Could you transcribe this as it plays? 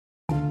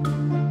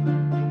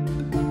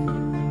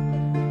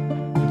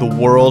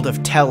world of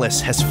Extellus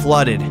has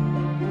flooded.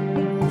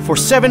 For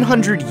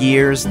 700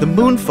 years, the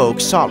moonfolk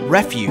sought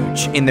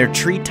refuge in their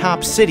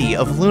treetop city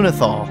of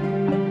Lunathal.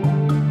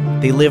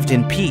 They lived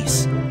in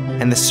peace,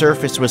 and the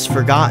surface was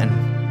forgotten.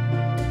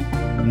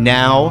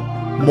 Now,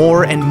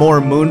 more and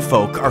more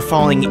moonfolk are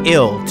falling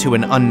ill to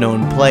an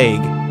unknown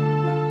plague.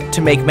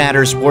 To make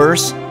matters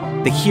worse,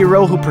 the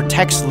hero who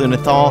protects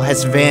Lunathal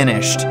has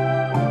vanished.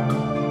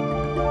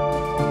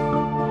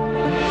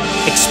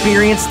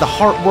 Experience the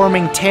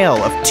heartwarming tale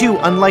of two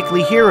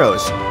unlikely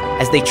heroes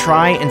as they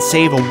try and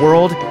save a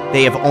world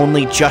they have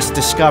only just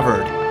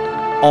discovered,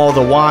 all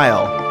the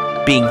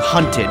while being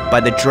hunted by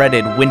the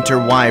dreaded winter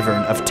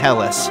wyvern of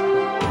Extellus.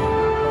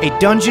 A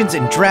Dungeons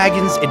 &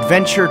 Dragons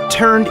adventure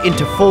turned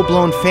into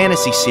full-blown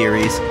fantasy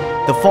series,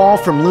 The Fall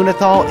from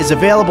Lunathal is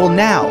available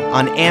now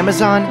on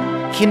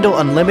Amazon, Kindle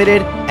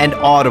Unlimited, and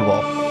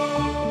Audible.